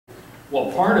Well,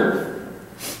 part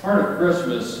of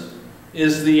Christmas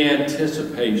is the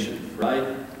anticipation,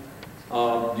 right?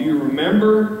 Do you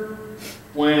remember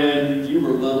when you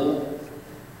were little,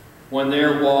 when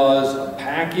there was a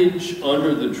package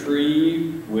under the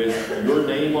tree with your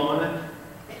name on it,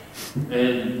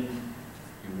 and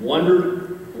you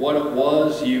wondered what it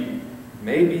was? You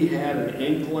maybe had an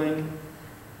inkling.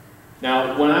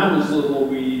 Now, when I was little,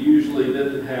 we usually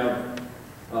didn't have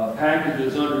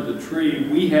packages under the tree.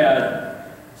 We had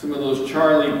some of those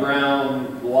Charlie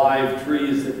Brown live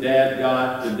trees that Dad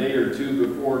got the day or two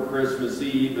before Christmas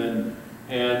Eve,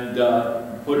 and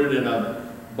put it in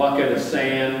a bucket of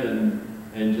sand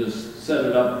and just set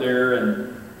it up there,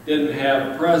 and didn't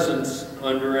have presents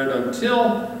under it until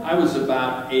I was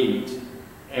about 8,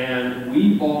 and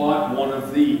we bought one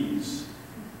of these.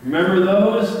 Remember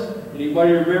those?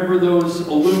 Anybody remember those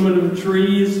aluminum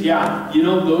trees? Yeah, you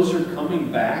know, those are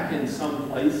coming back in some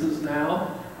places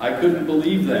now. I couldn't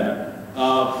believe that.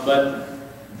 But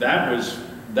that was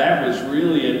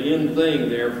really an in thing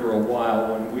there for a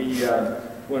while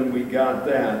when we got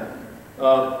that.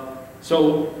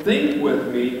 So think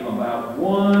with me about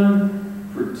one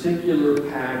particular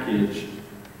package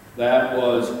that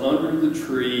was under the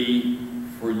tree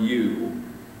for you,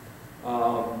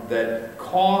 that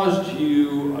caused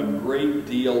you a great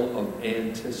deal of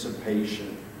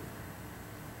anticipation.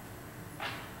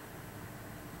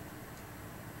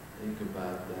 Think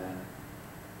about that.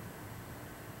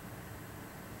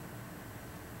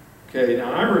 Okay,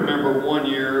 now I remember one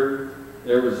year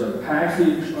there was a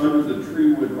package under the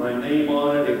tree with my name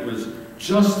on it. It was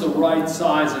just the right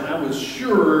size, and I was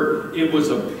sure it was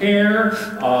a pair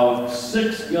of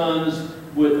 6 guns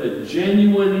with a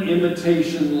genuine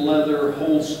imitation leather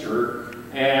holster,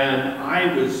 and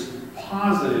I was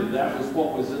positive that was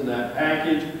what was in that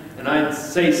package. And I'd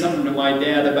say something to my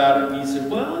dad about it, and he said,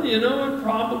 well, you know, it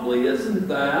probably isn't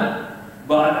that.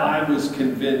 But I was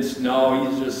convinced, no,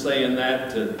 he's just saying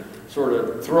that to sort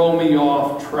of throw me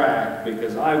off track,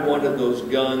 because I wanted those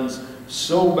guns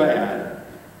so bad.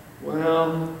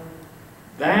 Well,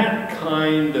 that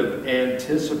kind of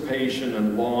anticipation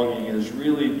and longing is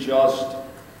really just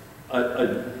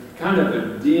a kind of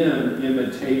a dim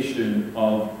imitation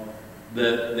of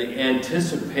the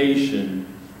anticipation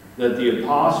that the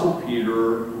Apostle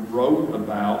Peter wrote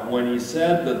about when he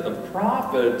said that the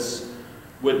prophets,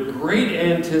 with great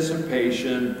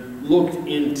anticipation, looked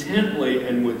intently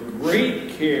and with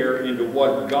great care into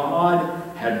what God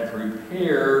had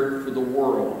prepared for the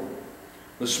world.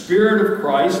 The Spirit of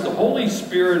Christ, the Holy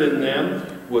Spirit in them,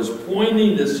 was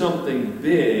pointing to something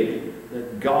big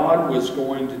that God was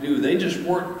going to do. They just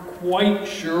weren't quite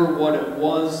sure what it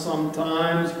was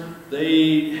sometimes.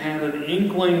 They had an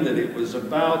inkling that it was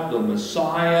about the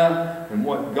Messiah and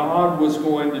what God was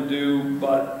going to do,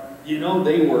 but, you know,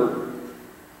 they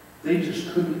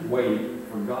just couldn't wait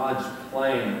for God's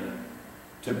plan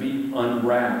to be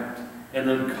unwrapped and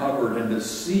uncovered, and to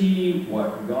see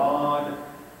what God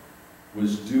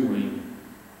was doing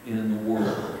in the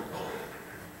world.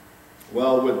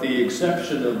 Well, with the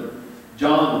exception of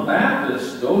John the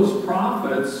Baptist, those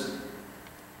prophets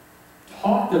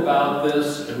talked about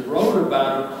this and wrote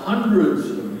about it hundreds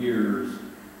of years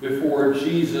before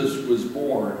Jesus was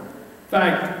born. In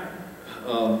fact,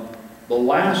 the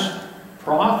last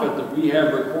prophet that we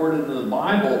have recorded in the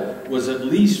Bible was at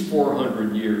least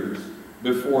 400 years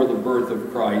before the birth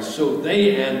of Christ. So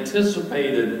they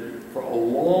anticipated for a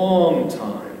long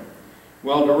time.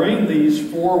 Well, during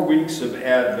these 4 weeks of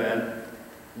Advent,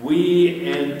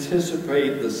 we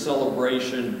anticipate the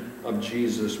celebration of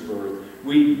Jesus' birth.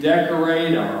 We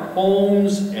decorate our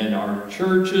homes and our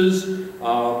churches,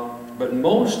 but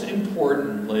most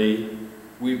importantly,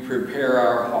 we prepare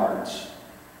our hearts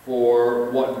for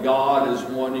what God is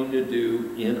wanting to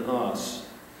do in us.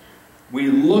 We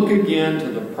look again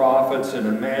to the prophets and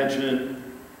imagine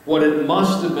what it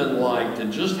must have been like to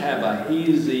just have a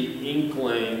hazy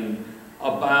inkling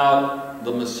about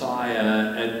the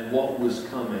Messiah and what was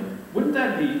coming. Wouldn't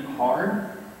that be hard?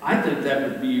 I think that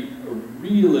would be a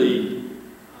really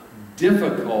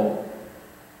difficult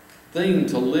thing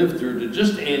to live through, to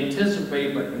just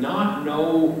anticipate but not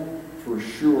know for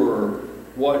sure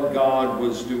what God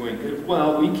was doing.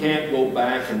 Well, we can't go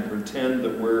back and pretend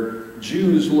that we're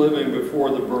Jews living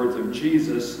before the birth of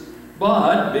Jesus,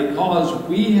 but because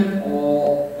we have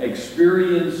all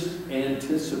experienced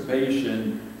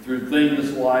anticipation through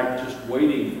things like just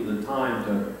waiting for the time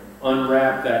to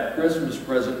unwrap that Christmas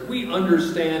present, we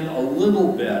understand a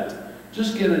little bit,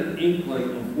 just get an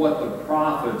inkling of what the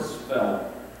prophets felt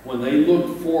when they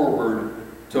looked forward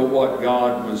to what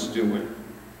God was doing.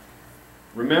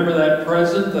 Remember that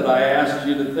present that I asked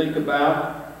you to think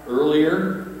about?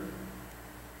 earlier?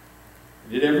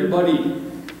 Did everybody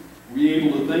be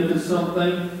able to think of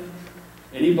something?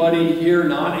 Anybody here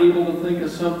not able to think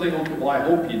of something? Okay, well, I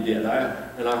hope you did,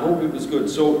 and I hope it was good.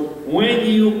 So when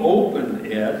you opened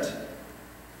it,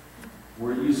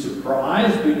 were you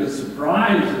surprised? Because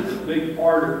surprise is a big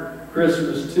part of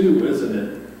Christmas too, isn't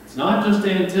it? It's not just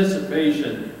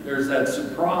anticipation. There's that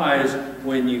surprise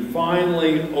when you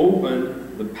finally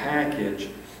open the package.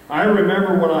 I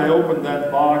remember when I opened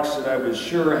that box that I was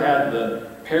sure had the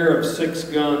pair of 6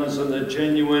 guns and the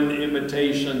genuine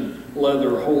imitation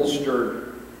leather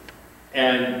holster,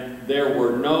 and there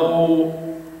were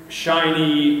no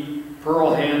shiny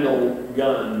pearl handle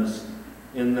guns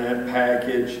in that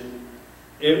package.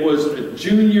 It was a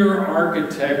junior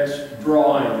architect's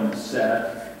drawing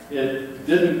set. It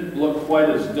didn't look quite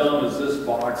as dumb as this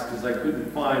box because I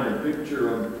couldn't find a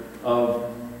picture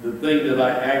of the thing that I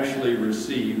actually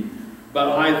received.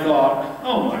 But I thought,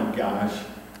 oh my gosh,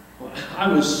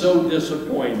 I was so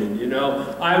disappointed, you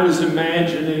know. I was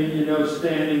imagining, you know,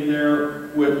 standing there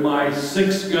with my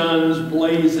 6 guns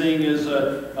blazing as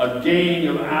a gang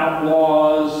of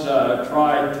outlaws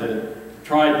tried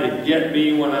to get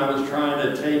me when I was trying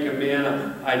to take them in.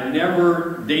 I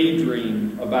never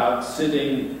daydreamed about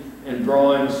sitting and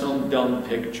drawing some dumb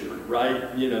picture,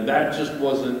 right? You know, that just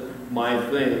wasn't my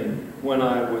thing when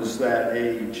I was that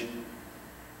age.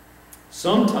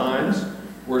 Sometimes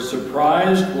we're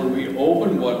surprised when we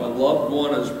open what a loved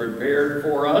one has prepared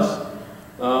for us.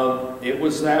 It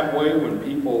was that way when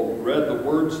people read the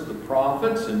words of the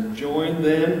prophets and joined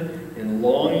them in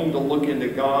longing to look into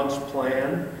God's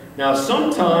plan. Now,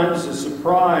 sometimes the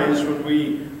surprise when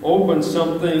we open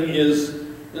something is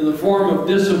in the form of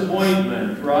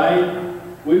disappointment, right?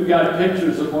 We've got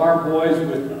pictures of our boys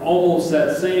with almost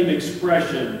that same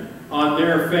expression on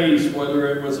their face,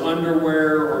 whether it was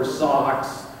underwear or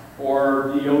socks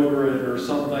or deodorant or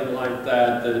something like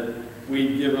that that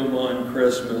we'd give them on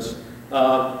Christmas.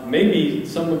 Maybe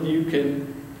some of you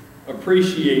can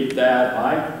appreciate that.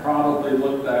 I probably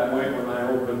looked that way when I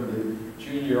opened the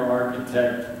junior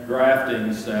architect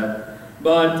drafting set.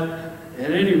 But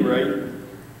at any rate,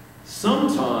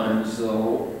 sometimes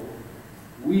though,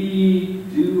 we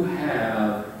do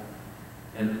have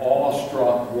an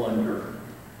awestruck wonder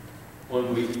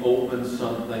when we open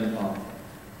something up.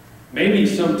 Maybe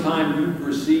sometime you've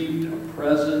received a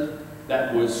present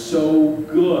that was so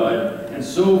good and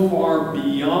so far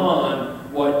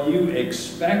beyond what you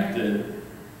expected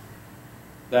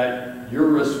that your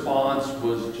response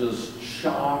was just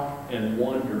shock and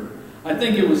wonder. I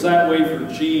think it was that way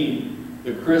for Jean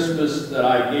the Christmas that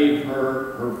I gave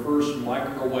her her first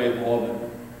microwave oven.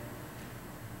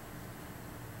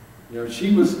 You know,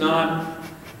 she was not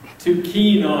too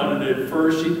keen on it at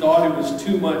first. She thought it was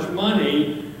too much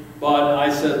money, but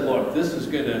I said, look, this is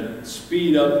going to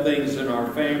speed up things in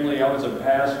our family. I was a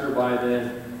pastor by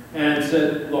then, and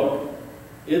said, look,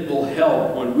 it will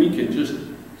help when we can just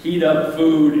heat up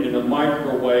food in a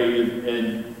microwave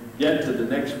and get to the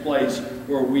next place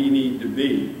where we need to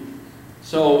be.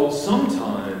 So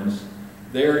sometimes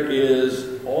there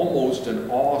is almost an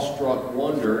awestruck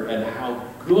wonder at how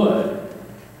good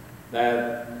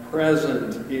that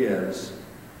present is.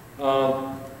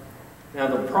 Now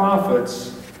the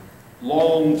prophets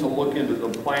longed to look into the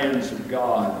plans of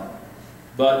God,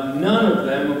 but none of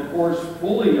them, of course,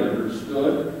 fully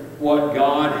understood what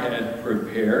God had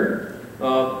prepared.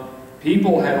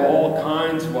 People had all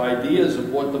kinds of ideas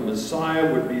of what the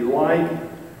Messiah would be like,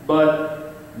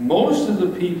 but most of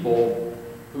the people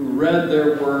who read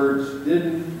their words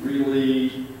didn't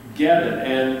really get it.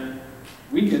 And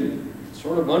we can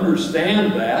sort of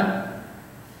understand that,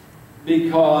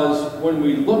 because when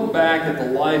we look back at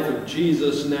the life of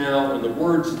Jesus now and the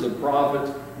words of the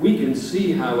prophets, we can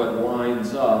see how it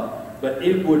lines up. But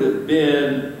it would have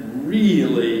been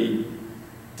really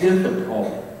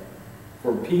difficult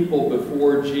for people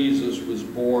before Jesus was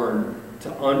born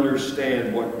to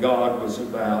understand what God was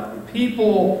about. The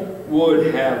people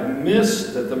would have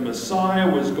missed that the Messiah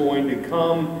was going to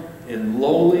come in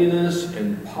lowliness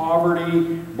and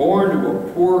poverty, born to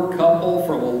a poor couple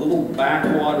from a little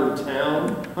backwater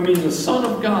town. I mean, the Son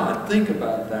of God, think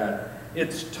about that.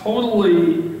 It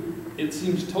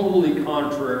seems totally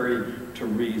contrary to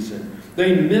reason.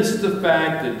 They missed the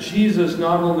fact that Jesus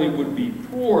not only would be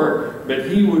poor, but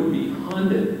he would be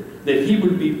hunted, that he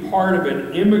would be part of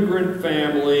an immigrant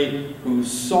family who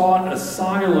sought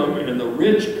asylum in the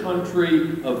rich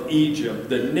country of Egypt,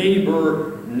 the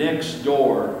neighbor next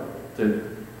door,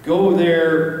 to go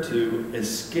there to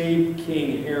escape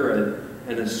King Herod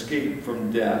and escape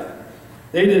from death.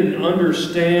 They didn't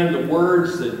understand the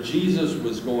words that Jesus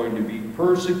was going to be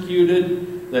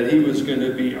persecuted, that he was going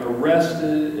to be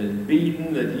arrested and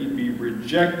beaten, that he'd be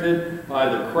rejected by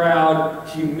the crowd,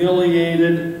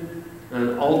 humiliated,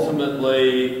 and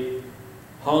ultimately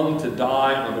hung to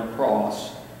die on a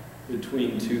cross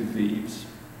between two thieves.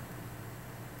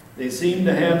 They seemed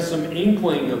to have some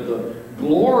inkling of the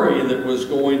glory that was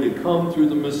going to come through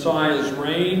the Messiah's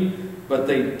reign, but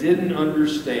they didn't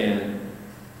understand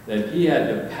that he had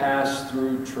to pass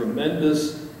through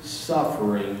tremendous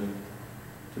suffering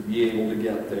to be able to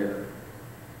get there.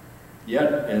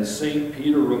 Yet, as St.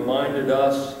 Peter reminded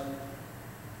us,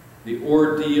 the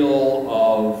ordeal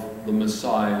of the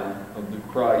Messiah, of the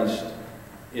Christ,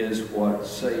 is what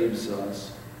saves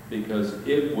us, because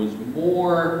it was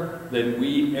more than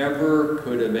we ever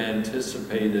could have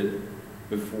anticipated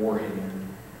beforehand,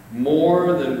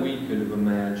 more than we could have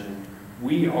imagined.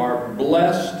 We are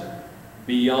blessed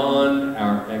beyond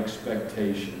our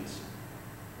expectations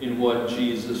in what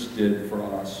Jesus did for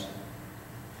us.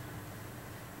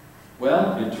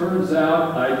 Well, it turns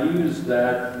out I used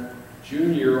that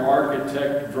junior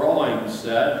architect drawing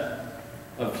set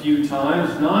a few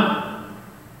times, not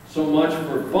so much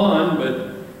for fun,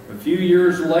 but a few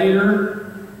years later,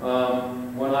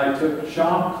 when I took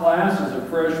shop class as a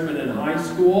freshman in high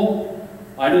school,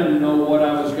 I didn't know what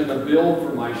I was going to build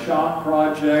for my shop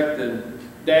project, and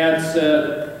Dad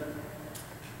said,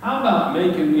 "How about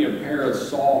making me a pair of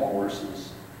sawhorses?"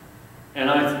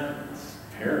 And I thought,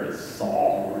 "A pair of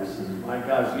sawhorses? My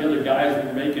gosh, the other guys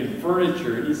were making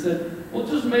furniture." And he said, "Well,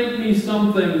 just make me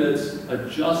something that's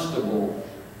adjustable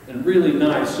and really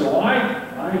nice." So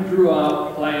I drew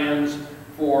out plans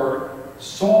for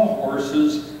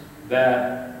sawhorses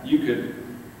that you could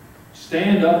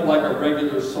stand up like a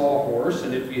regular sawhorse,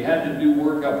 and if you had to do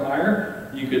work up higher,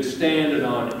 you could stand it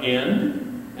on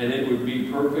end, and it would be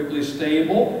perfectly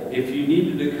stable. If you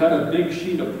needed to cut a big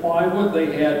sheet of plywood, they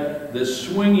had this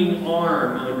swinging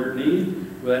arm underneath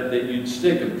that you'd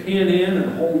stick a pin in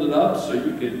and hold it up so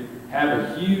you could have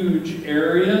a huge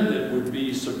area that would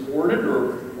be supported,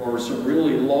 or some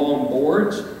really long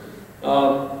boards.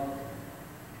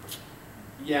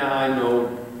 Yeah, I know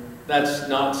that's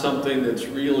not something that's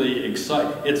really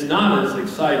exciting. It's not as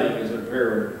exciting as a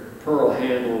pair of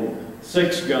pearl-handled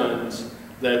 6-guns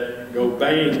that go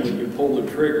bang when you pull the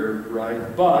trigger,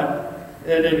 right? But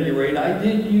at any rate, I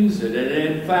did use it, and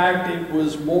in fact, it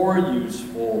was more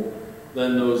useful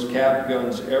than those cap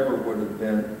guns ever would have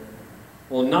been.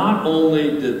 Well, not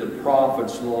only did the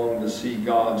prophets long to see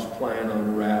God's plan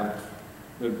unwrapped,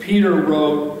 but Peter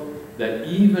wrote that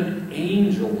even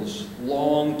angels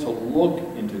long to look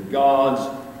into God's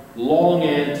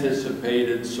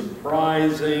long-anticipated,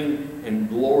 surprising, and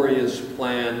glorious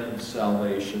plan of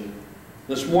salvation.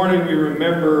 This morning we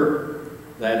remember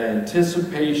that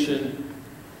anticipation,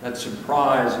 that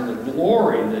surprise, and the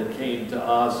glory that came to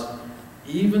us,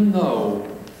 even though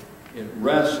it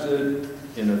rested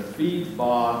in a feed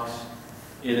box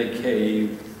in a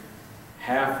cave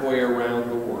halfway around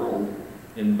the world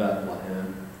in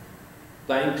Bethlehem.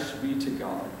 Thanks be to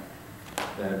God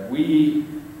that we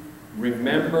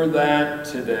remember that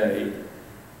today.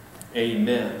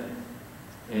 Amen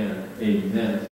and amen.